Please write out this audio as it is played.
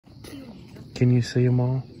Can you see them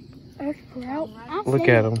all? There's trout. Look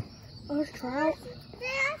at them. There's trout.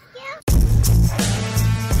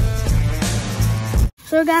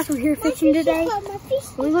 So guys, we're here fishing today.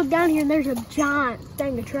 We look down here and there's a giant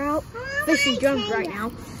thing of trout. Fishing jumped right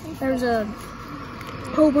now. There's a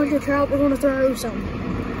whole bunch of trout. We're gonna throw some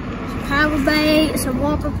paddle bait, some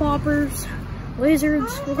whopper poppers,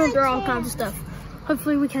 lizards. We're gonna throw all kinds of stuff.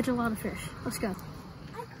 Hopefully we catch a lot of fish. Let's go.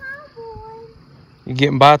 You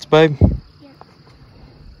getting bites, babe? Yeah.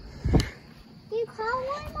 Do you call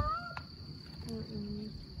one, Mom?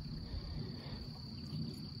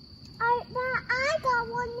 I got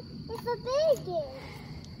one. It's a big one.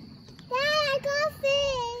 Dad, I got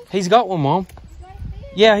fish. He's got one, Mom.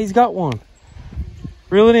 Yeah, he's got one.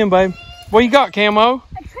 Reel it in, babe. What you got, Camo?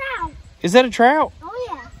 A trout. Is that a trout? Oh,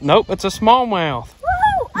 yeah. Nope, it's a smallmouth.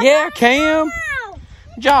 Woohoo! Yeah, Cam.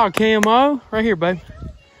 Good job, Camo. Right here, babe.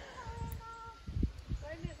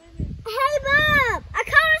 Hey, Bob. I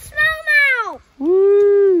caught a smallmouth.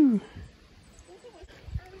 Woo!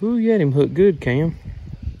 Ooh, you had him hooked good, Cam.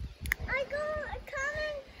 I got a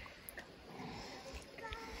coming.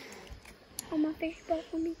 Oh, my fish broke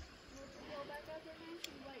for me.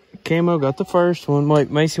 Camo got the first one. Wait,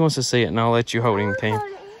 Macy wants to see it, and I'll let you hold him, Cam.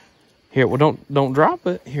 Here, well, don't drop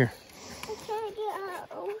it. Here. I can't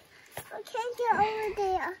get over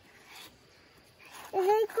there. Is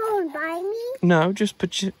he going to bite me? No, just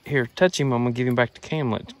put you here. Touch him. I'm gonna give him back to Cam.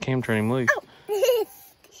 Let Cam turn him loose. Oh,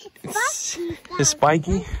 It's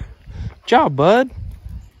spiky. Job, bud.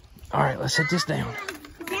 All right, let's set this down.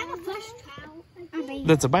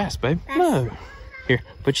 That's a bass, babe. No. Here,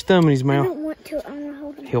 put your thumb in his I mouth. don't want to. I'm gonna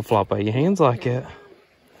hold him. He'll flop out of your hands like that.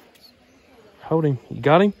 Hold him. You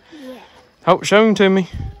got him? Yeah. Oh, show him to me.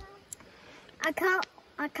 I caught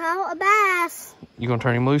a bass. You gonna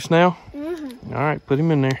turn him loose now? Mm-hmm. All right, put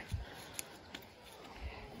him in there.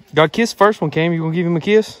 Got to kiss the first one, Cam. You gonna give him a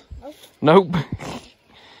kiss? Nope.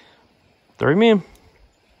 Throw him in.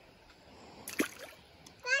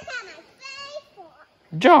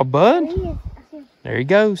 Good job, bud. There he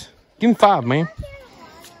goes. Give him 5, man.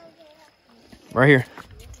 Right here.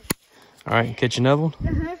 All right, catch another one.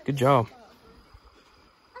 Good job.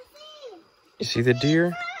 You see the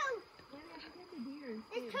deer?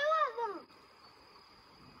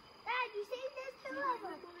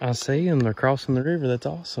 I see them. They're crossing the river. That's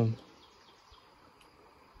awesome.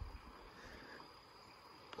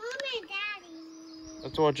 Mommy, Daddy.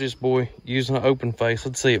 Let's watch this boy using an open face.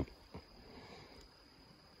 Let's see it.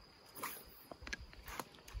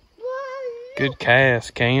 Good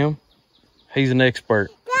cast, Cam. He's an expert.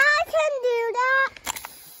 Dad can do that.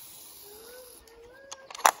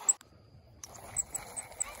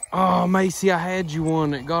 Oh, Macy, I had you one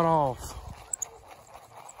that got off.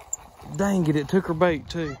 Dang it, it took her bait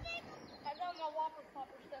too.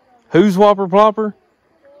 Who's Whopper Plopper?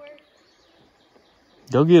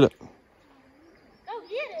 Go get it. Go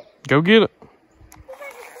get it. Go get it.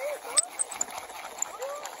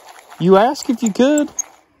 You asked if you could.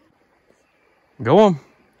 Go on.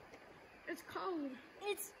 It's cold.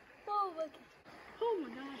 It's cold. Oh my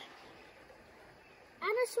gosh.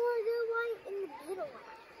 I just want to go right in the middle.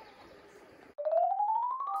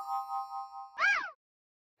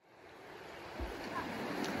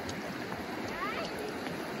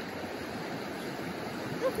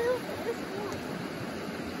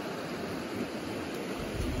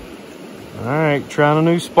 All right, trying a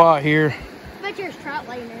new spot here. I bet there's trout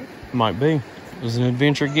laying there. Might be. It was an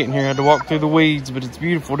adventure getting here. I had to walk through the weeds, but it's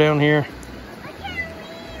beautiful down here.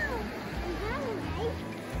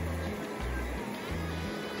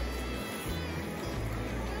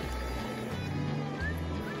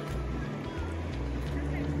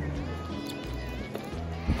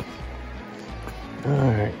 All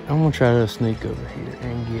right, I'm gonna try to sneak over here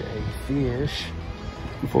and get a fish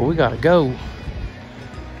before we gotta go.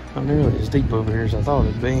 Not nearly as deep over here as I thought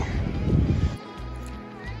it'd be.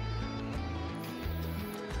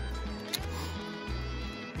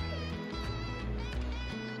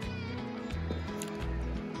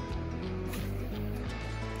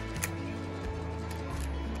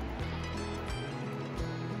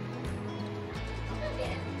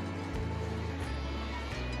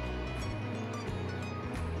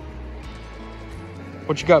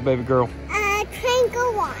 What you got, baby girl? A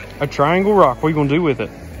triangle rock. A triangle rock. What are you gonna do with it?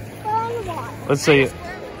 Let's see it.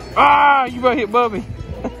 Ah, you about hit Bubby.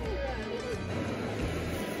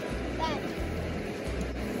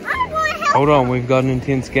 Hold on, we've got an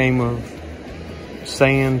intense game of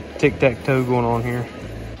sand tic-tac-toe going on here.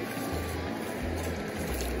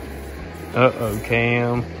 Uh-oh,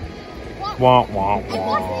 Cam. Womp, womp,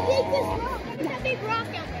 womp.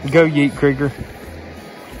 Go yeet, Krieger.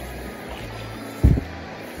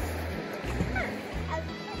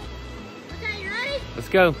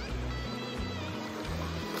 go.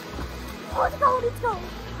 Oh, it's cold, it's cold.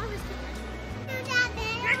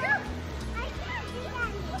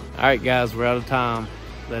 All right, guys, we're out of time.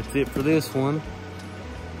 That's it for this one.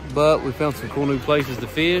 But we found some cool new places to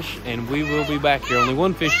fish, and we will be back here. Only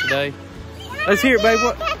one fish today. Let's hear it, babe.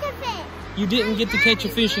 What? You didn't get to catch a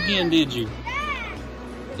fish again, did you?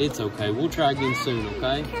 It's okay. We'll try again soon,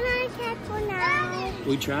 okay? Can I catch one now?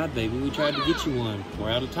 We tried, baby. We tried to get you one.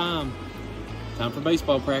 We're out of time. Time for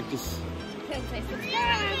baseball practice.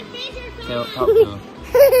 Talk to him.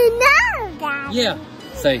 No, Dad. Yeah.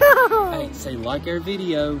 Say, No. hey, say like our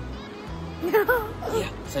video. No. Yeah.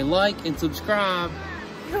 Say like and subscribe.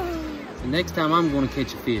 And next time I'm going to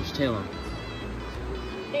catch a fish. Tell him.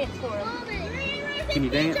 Dance for him. Can you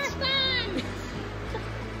dance?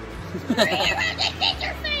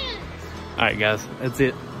 Alright, guys. That's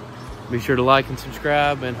it. Be sure to like and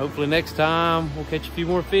subscribe. And hopefully next time we'll catch a few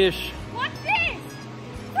more fish. Watch this.